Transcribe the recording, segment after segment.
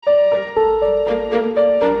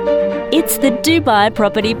It's the Dubai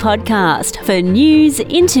Property Podcast for news,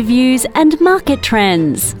 interviews and market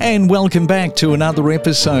trends. And welcome back to another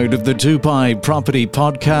episode of the Dubai Property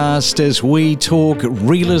Podcast as we talk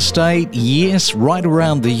real estate, yes, right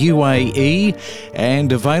around the UAE,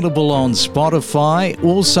 and available on Spotify,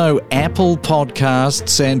 also Apple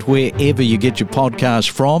Podcasts and wherever you get your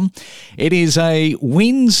podcast from. It is a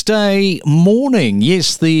Wednesday morning,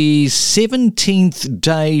 yes, the 17th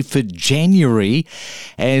day for January,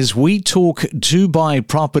 as we talk Dubai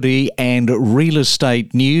property and real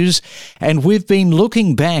estate news. And we've been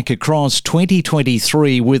looking back across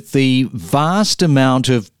 2023 with the vast amount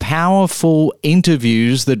of powerful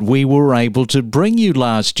interviews that we were able to bring you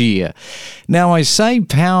last year. Now, I say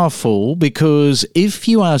powerful because if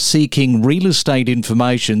you are seeking real estate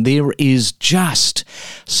information, there is just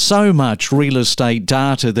so much real estate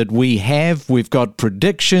data that we have. We've got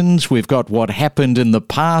predictions, we've got what happened in the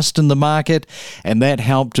past in the market, and that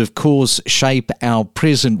helped, of course, shape our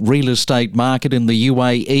present real estate market in the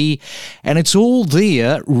UAE. And it's all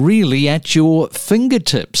there really at your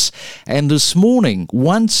fingertips. And this morning,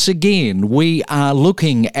 once again, we are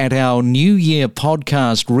looking at our New Year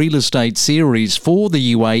podcast real estate series for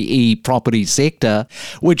the UAE property sector,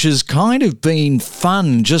 which has kind of been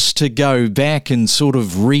fun just to go back and sort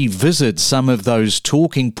of revisit some of those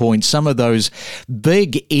talking points, some of those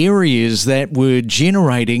big areas that were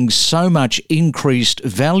generating so much increased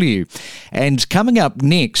value. And coming up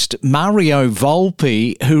next, Mario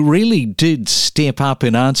Volpe, who really did step up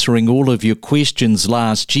in answering all of your questions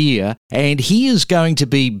last year, and he is going to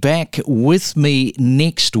be back with me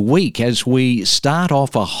next week as we start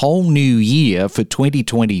off a whole new year for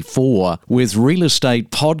 2024 with real estate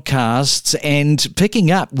podcasts and picking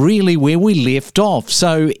up really where we left off.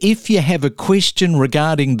 So if you have a question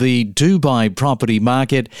regarding the Dubai property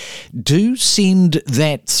market, do send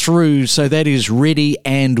that through so that is ready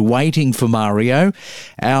and waiting for Mario.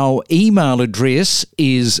 Our email address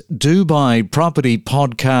is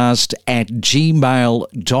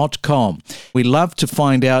dubaipropertypodcast@gmail.com. We love to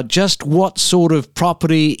find out just what sort of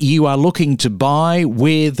property you are looking to buy,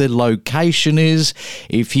 where the location is,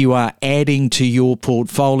 if you are adding to your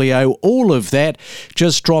portfolio, all of that.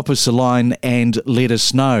 Just drop us a line and let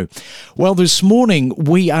us know. Well, this morning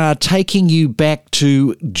we are taking you back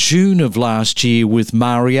to June of last year with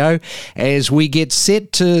Mario as we get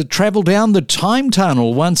set to travel down the time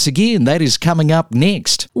tunnel once again. That is coming up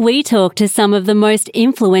next. We talk to some of the most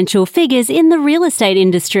influential figures in the real estate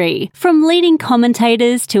industry, from leading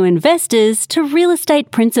commentators to investors to real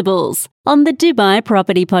estate principals, on the Dubai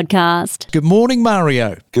Property Podcast. Good morning,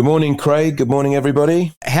 Mario. Good morning, Craig. Good morning,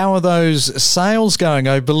 everybody. How are those sales going?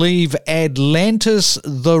 I believe Atlantis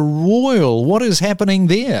the Royal. What is happening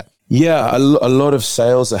there? Yeah, a lot of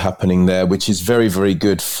sales are happening there, which is very, very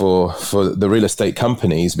good for the real estate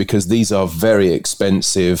companies because these are very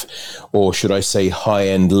expensive, or should I say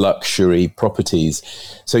high-end luxury properties.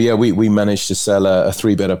 So yeah, we managed to sell a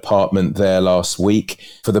 3-bed apartment there last week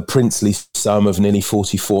for the princely sum of nearly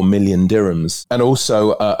 44 million dirhams. And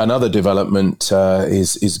also another development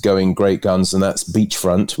is going great guns, and that's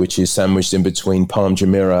Beachfront, which is sandwiched in between Palm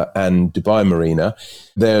Jumeirah and Dubai Marina.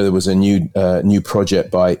 There was a new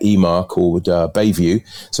project by Emaar called Bayview,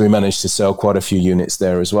 so we managed to sell quite a few units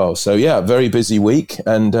there as well. So yeah, very busy week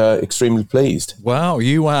and extremely pleased. Wow,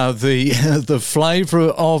 you are the flavour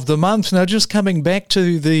of the month. Now, just coming back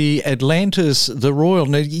to the Atlantis the Royal.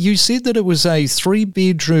 Now, you said that it was a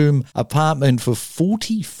 3-bedroom apartment for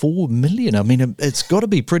 44 million. I mean, it's got to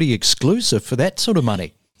be pretty exclusive for that sort of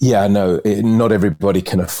money. Yeah, no, not everybody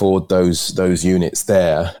can afford those units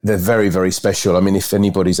there. They're very, very special. I mean, if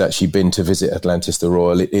anybody's actually been to visit Atlantis the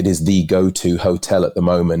Royal, it is the go-to hotel at the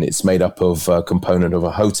moment. It's made up of a component of a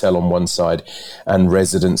hotel on one side and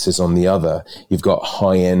residences on the other. You've got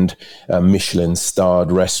high-end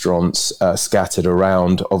Michelin-starred restaurants scattered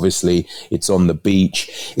around. Obviously, it's on the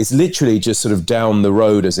beach. It's literally just sort of down the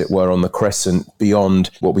road, as it were, on the crescent beyond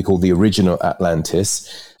what we call the original Atlantis.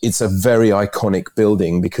 It's a very iconic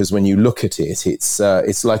building because when you look at it,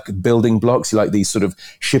 it's like building blocks, like these sort of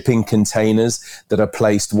shipping containers that are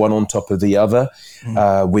placed one on top of the other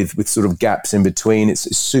with sort of gaps in between. It's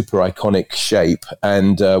a super iconic shape.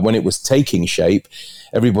 And when it was taking shape,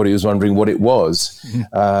 everybody was wondering what it was.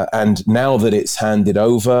 And now that it's handed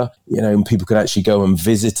over, and people can actually go and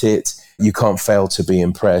visit it, you can't fail to be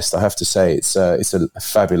impressed. I have to say it's a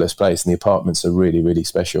fabulous place, and the apartments are really, really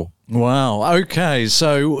special. Wow. Okay,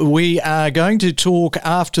 so we are going to talk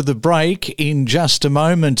after the break in just a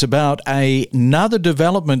moment about another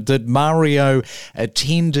development that Mario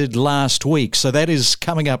attended last week. So that is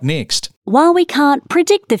coming up next. While we can't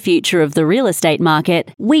predict the future of the real estate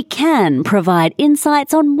market, we can provide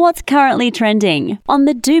insights on what's currently trending on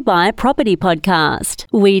the Dubai Property Podcast.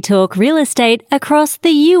 We talk real estate across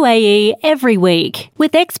the UAE every week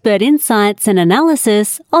with expert insights and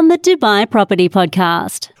analysis on the Dubai Property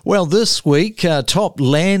Podcast. Well, this week, top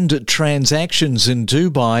land transactions in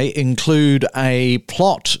Dubai include a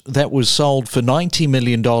plot that was sold for $90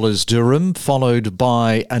 million dirham, followed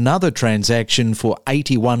by another transaction for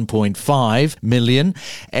 $81.5 million.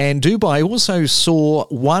 And Dubai also saw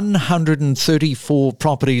 134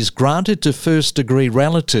 properties granted to first-degree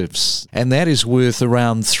relatives, and that is worth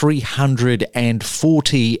around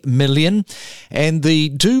 $340 million. And the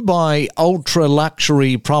Dubai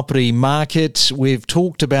ultra-luxury property market, we've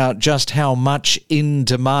talked about just how much in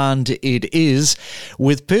demand it is,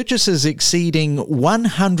 with purchases exceeding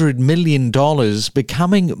 $100 million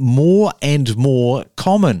becoming more and more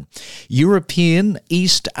common. European,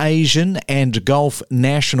 East Asian and Gulf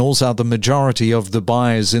nationals are the majority of the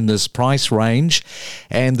buyers in this price range,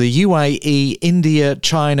 and the UAE, India,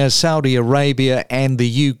 China, Saudi Arabia and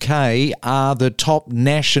the UK are the top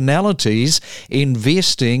nationalities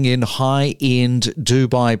investing in high-end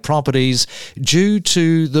Dubai properties due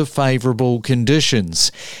to the favourable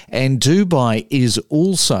conditions. And Dubai is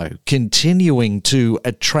also continuing to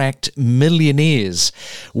attract millionaires,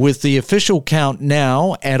 with the official count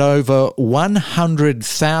now at over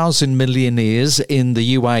 100,000 millionaires in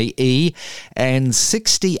the UAE and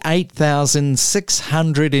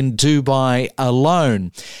 68,600 in Dubai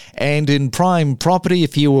alone. And in prime property,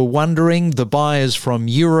 if you were wondering, the buyers from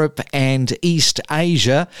Europe and East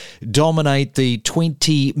Asia dominate the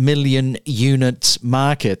 20 million units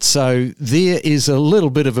market. So there is a little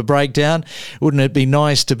bit of a breakdown. Wouldn't it be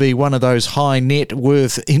nice to be one of those high net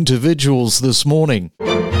worth individuals this morning?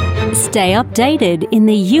 Stay updated in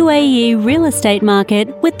the UAE real estate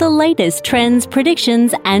market with the latest trends,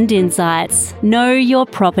 predictions and insights. Know your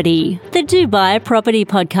property. The Dubai Property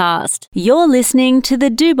Podcast. You're listening to the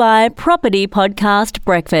Dubai Property Podcast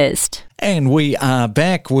Breakfast. And we are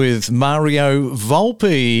back with Mario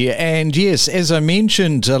Volpe. And yes, as I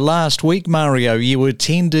mentioned last week, Mario, you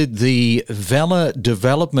attended the Vela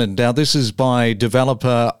development. Now, this is by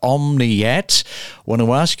developer Omniat. I want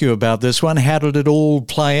to ask you about this one. How did it all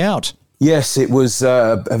play out? Yes, it was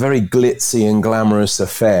a very glitzy and glamorous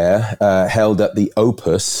affair held at the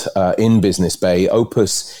Opus in Business Bay.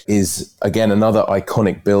 Opus is, again, another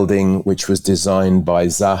iconic building which was designed by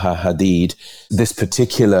Zaha Hadid. This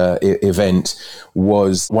particular event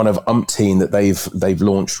was one of umpteen that they've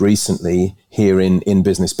launched recently here in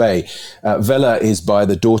Business Bay. Vela is by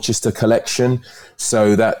the Dorchester Collection.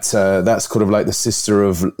 So that's kind of like the sister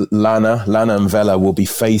of Lana. Lana and Vela will be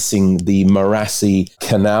facing the Marassi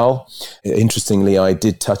Canal. Interestingly, I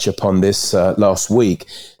did touch upon this last week.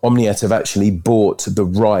 Omniat have actually bought the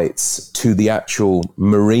rights to the actual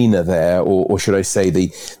marina there, or should I say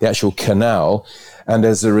the actual canal. And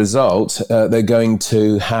as a result, they're going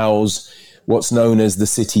to house what's known as the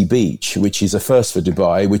City Beach, which is a first for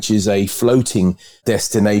Dubai, which is a floating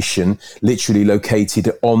destination literally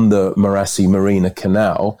located on the Marassi Marina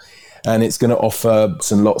Canal. And it's going to offer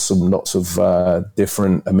lots of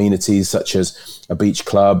different amenities, such as a beach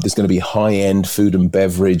club. There's going to be high-end food and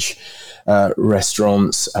beverage,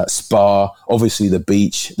 restaurants, spa, obviously the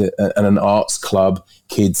beach, and an arts club,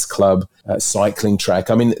 kids club, cycling track.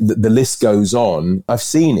 I mean, the list goes on. I've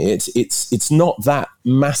seen it. It's not that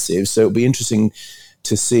massive, so it'll be interesting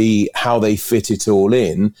to see how they fit it all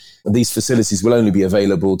in. These facilities will only be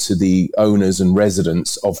available to the owners and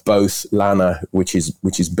residents of both Lana, which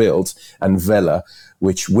is built, and Vela,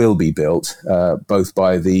 which will be built, both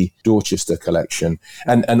by the Dorchester Collection.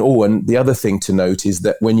 And the other thing to note is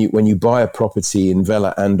that when you buy a property in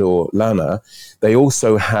Vela and or Lana, they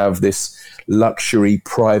also have this luxury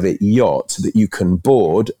private yacht that you can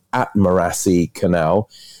board at Marassi Canal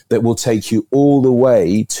that will take you all the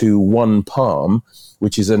way to One Palm,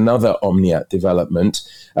 which is another Omniat development,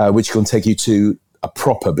 which can take you to a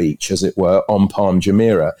proper beach, as it were, on Palm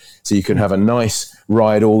Jumeirah. So you can have a nice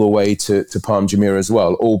ride all the way to Palm Jumeirah as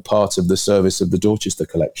well, all part of the service of the Dorchester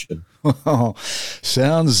Collection. Oh,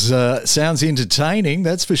 sounds entertaining,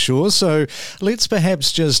 that's for sure. So let's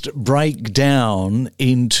perhaps just break down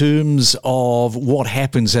in terms of what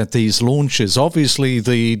happens at these launches. Obviously,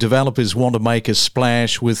 the developers want to make a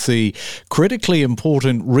splash with the critically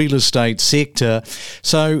important real estate sector.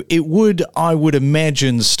 So it would, I would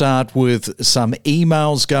imagine, start with some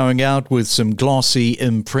emails going out with some glossy,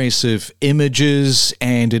 impressive images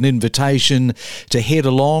and an invitation to head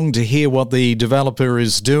along to hear what the developer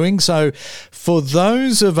is doing. So So for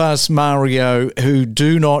those of us, Mario, who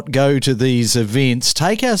do not go to these events,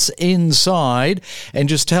 take us inside and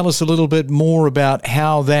just tell us a little bit more about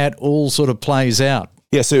how that all sort of plays out.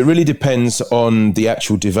 Yeah, so it really depends on the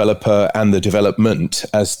actual developer and the development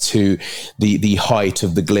as to the height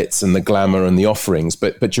of the glitz and the glamour and the offerings.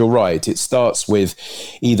 But you're right, it starts with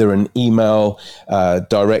either an email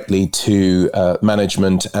directly to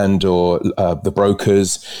management and or the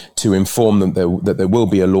brokers to inform them that there will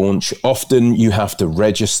be a launch. Often you have to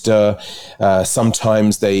register.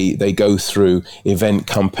 Sometimes they go through event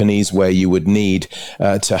companies where you would need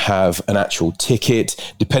to have an actual ticket,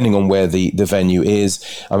 depending on where the venue is.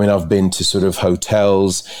 I mean, I've been to sort of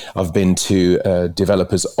hotels, I've been to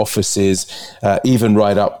developers' offices, even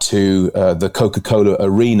right up to the Coca-Cola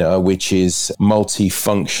Arena, which is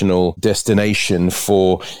multifunctional destination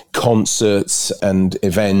for concerts and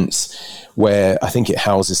events, where I think it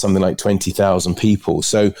houses something like 20,000 people.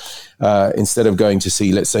 So instead of going to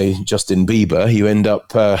see, let's say, Justin Bieber, you end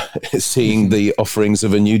up seeing the offerings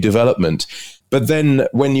of a new development. But then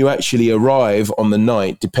when you actually arrive on the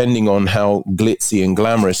night, depending on how glitzy and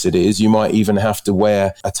glamorous it is, you might even have to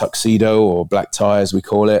wear a tuxedo or black tie, as we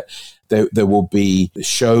call it. There will be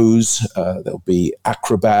shows, there'll be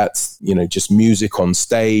acrobats, just music on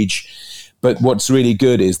stage. But what's really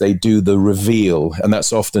good is they do the reveal, and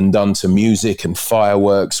that's often done to music and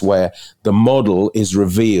fireworks, where the model is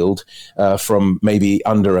revealed from maybe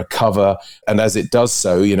under a cover. And as it does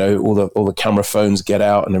so, all the camera phones get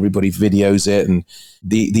out and everybody videos it, and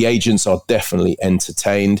the agents are definitely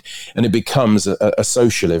entertained, and it becomes a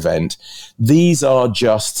social event. These are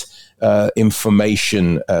just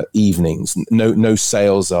information evenings. No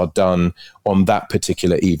sales are done on that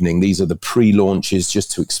particular evening. These are the pre-launches,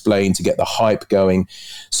 just to explain, to get the hype going,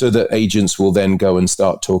 so that agents will then go and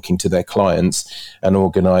start talking to their clients and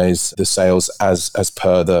organize the sales as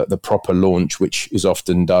per the proper launch, which is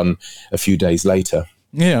often done a few days later.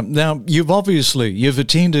 Yeah. Now, you've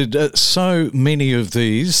attended so many of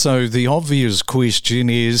these. So the obvious question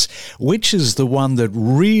is, which is the one that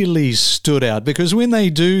really stood out? Because when they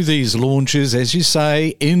do these launches, as you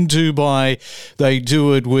say, in Dubai, they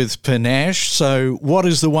do it with panache. So what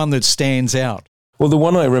is the one that stands out? Well, the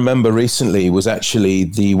one I remember recently was actually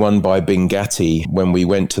the one by Bingatti when we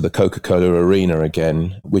went to the Coca-Cola Arena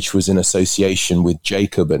again, which was in association with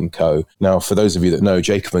Jacob & Co. Now, for those of you that know,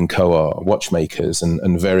 Jacob & Co. are watchmakers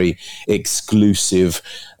and very exclusive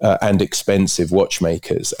and expensive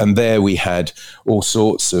watchmakers. And there we had all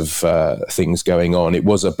sorts of things going on. It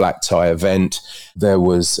was a black tie event. There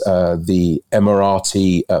was the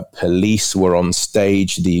Emirati police were on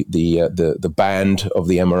stage. The band of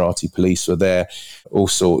the Emirati police were there. All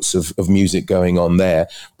sorts of music going on there.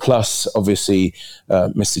 Plus, obviously,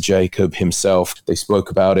 Mr. Jacob himself, they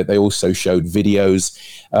spoke about it. They also showed videos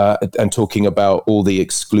and talking about all the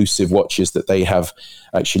exclusive watches that they have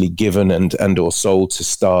actually given and or sold to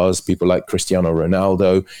stars, people like Cristiano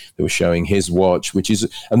Ronaldo. They were showing his watch,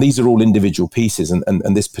 and these are all individual pieces.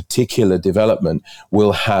 And this particular development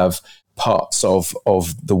will have parts of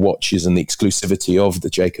the watches and the exclusivity of the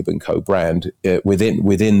Jacob & Co. brand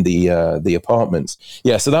within the apartments.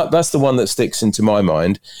 Yeah, so that's the one that sticks into my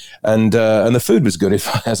mind, and the food was good,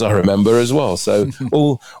 as I remember as well. So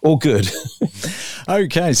all good.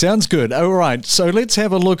 Okay, sounds good. All right, so let's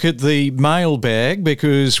have a look at the mailbag,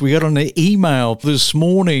 because we got an email this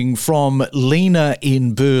morning from Lena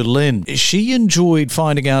in Berlin. She enjoyed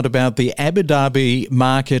finding out about the Abu Dhabi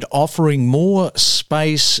market offering more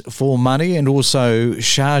space for money, and also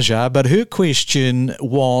Sharjah. But her question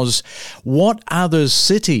was, what other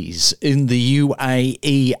cities in the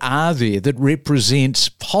UAE are there that represent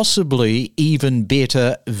possibly even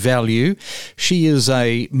better value? She is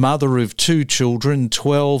a mother of two children,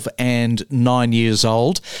 12 and 9 years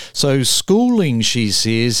old. So schooling, she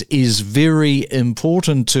says, is very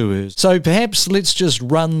important to her. So perhaps let's just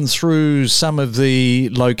run through some of the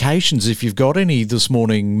locations, if you've got any this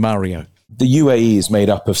morning, Mario. The UAE is made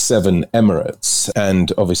up of 7 emirates,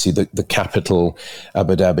 and obviously the capital,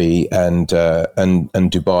 Abu Dhabi, and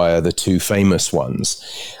Dubai are the 2 famous ones.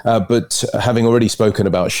 But having already spoken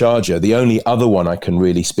about Sharjah, the only other one I can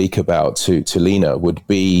really speak about to Lena would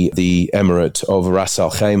be the emirate of Ras Al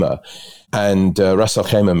Khaimah. And Ras Al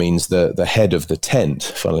Khaimah means the head of the tent,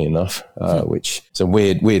 funnily enough, which is a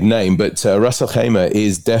weird name. But Ras Al Khaimah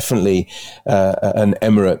is definitely an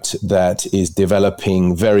emirate that is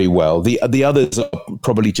developing very well. The others are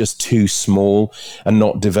probably just too small and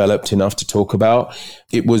not developed enough to talk about.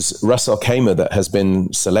 it was Ras Al Khaimah that has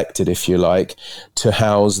been selected, if you like, to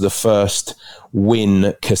house the first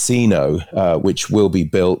Wynn casino, which will be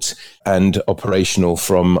built and operational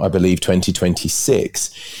from, I believe,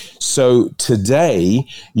 2026. So today,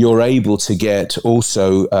 you're able to get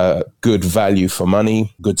also good value for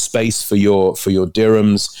money, good space for your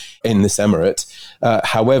dirhams in this emirate.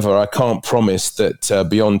 However, I can't promise that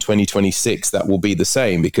beyond 2026 that will be the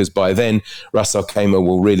same, because by then Ras Al Khaimah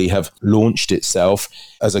will really have launched itself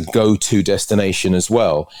as a go-to destination as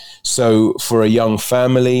well. So for a young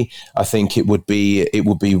family, I think it would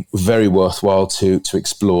be very worthwhile to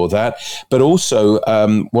explore that. But also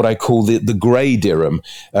what I call the grey dirham,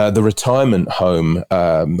 the retirement home.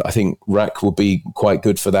 I think RAK will be quite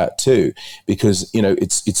good for that too, because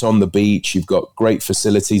it's on the beach. You've got great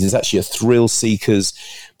facilities. It's actually a thrill seekers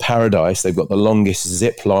paradise. They've got the longest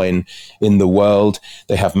zip line in the world.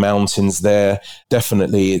 They have mountains there.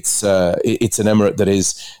 Definitely, it's an emirate that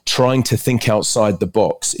is trying to think outside the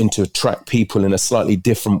box and to attract people in a slightly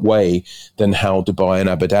different way than how Dubai and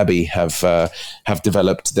Abu Dhabi have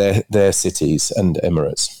developed their cities and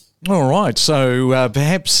emirates. All right, so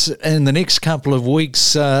perhaps in the next couple of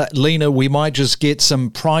weeks, Lena, we might just get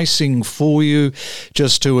some pricing for you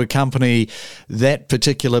just to accompany that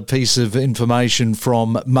particular piece of information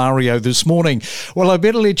from Mario this morning. Well, I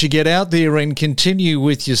better let you get out there and continue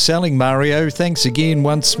with your selling, Mario. Thanks again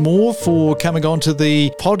once more for coming on to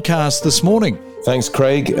the podcast this morning. Thanks,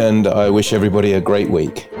 Craig, and I wish everybody a great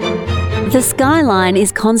week. The skyline is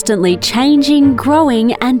constantly changing,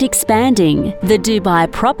 growing and expanding. The Dubai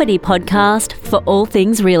Property Podcast for all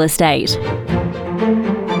things real estate.